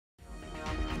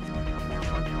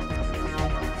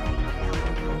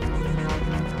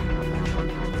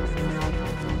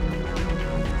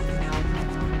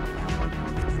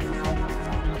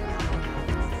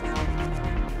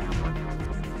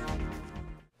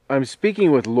I'm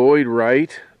speaking with Lloyd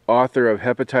Wright, author of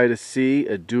Hepatitis C,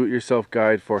 a do-it-yourself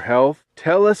guide for health.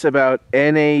 Tell us about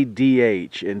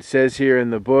NADH, and it says here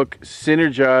in the book,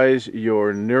 synergize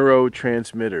your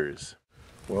neurotransmitters.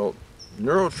 Well,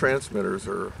 neurotransmitters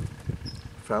are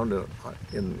found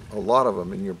in a lot of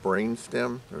them in your brain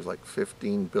stem. There's like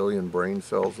 15 billion brain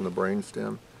cells in the brain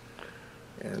stem.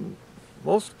 And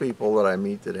most people that I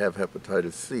meet that have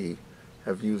hepatitis C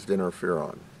have used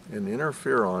interferon. And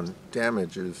interferon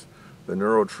damages the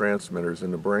neurotransmitters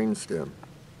in the brain stem.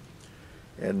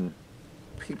 And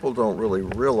people don't really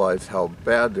realize how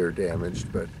bad they're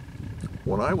damaged, but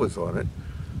when I was on it,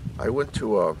 I went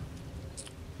to a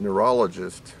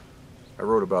neurologist. I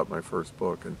wrote about my first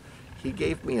book, and he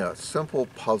gave me a simple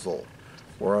puzzle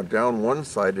where on down one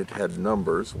side it had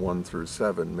numbers 1 through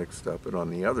 7 mixed up, and on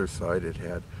the other side it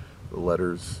had the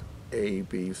letters A,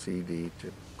 B, C, D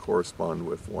to correspond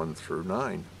with 1 through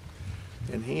 9.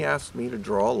 And he asked me to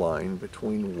draw a line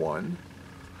between 1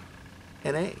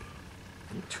 and A,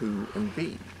 and 2 and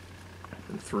B,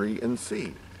 and 3 and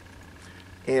C.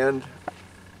 And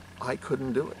I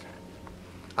couldn't do it.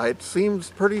 It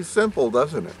seems pretty simple,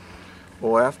 doesn't it?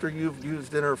 Well, after you've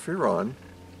used interferon,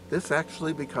 this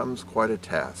actually becomes quite a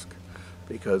task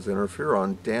because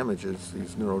interferon damages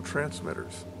these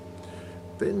neurotransmitters.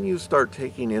 Then you start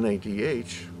taking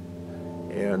NADH,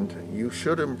 and you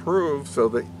should improve so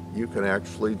that you can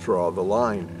actually draw the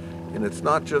line. And it's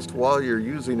not just while you're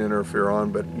using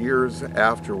interferon, but years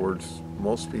afterwards.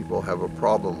 Most people have a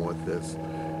problem with this.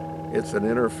 It's an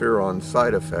interferon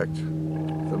side effect.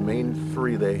 The main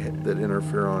three that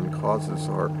interferon causes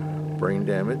are brain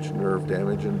damage, nerve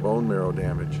damage, and bone marrow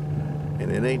damage. And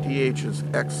NADH is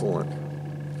excellent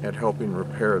at helping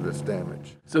repair this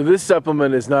damage. So this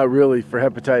supplement is not really for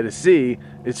hepatitis C,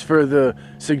 it's for the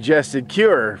suggested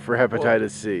cure for hepatitis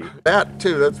C. That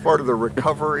too, that's part of the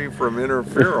recovery from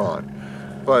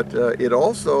interferon. But it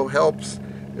also helps,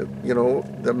 you know,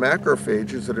 the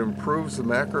macrophages. It improves the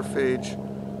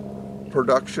macrophage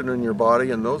production in your body,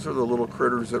 and those are the little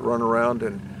critters that run around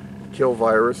and kill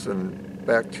virus and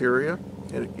bacteria.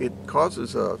 And it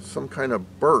causes some kind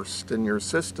of burst in your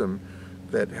system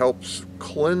that helps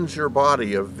cleanse your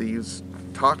body of these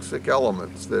toxic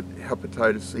elements that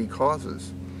hepatitis C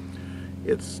causes.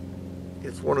 It's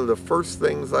one of the first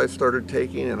things I started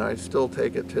taking, and I still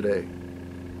take it today.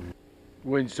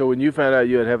 So when you found out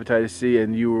you had hepatitis C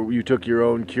and you took your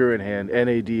own cure in hand,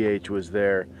 NADH was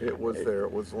there. It was there.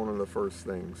 It was one of the first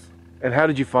things. And how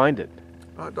did you find it?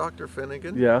 Dr.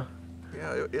 Finnegan. Yeah.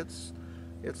 Yeah,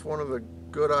 it's one of the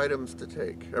good items to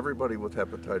take. Everybody with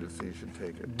hepatitis C should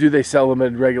take it. Do they sell them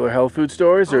at regular health food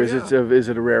stores, or is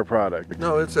it a rare product?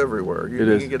 No, it's everywhere.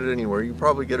 You can get it anywhere. You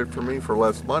probably get it from me for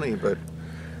less money, but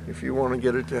if you want to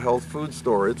get it to a health food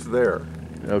store, it's there.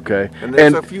 Okay. And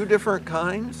there's a few different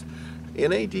kinds.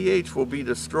 NADH will be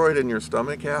destroyed in your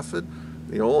stomach acid.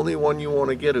 The only one you want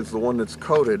to get is the one that's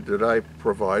coated that I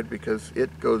provide, because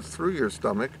it goes through your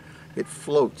stomach. It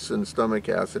floats in stomach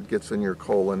acid, gets in your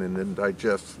colon, and then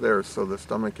digests there, so the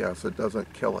stomach acid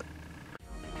doesn't kill it.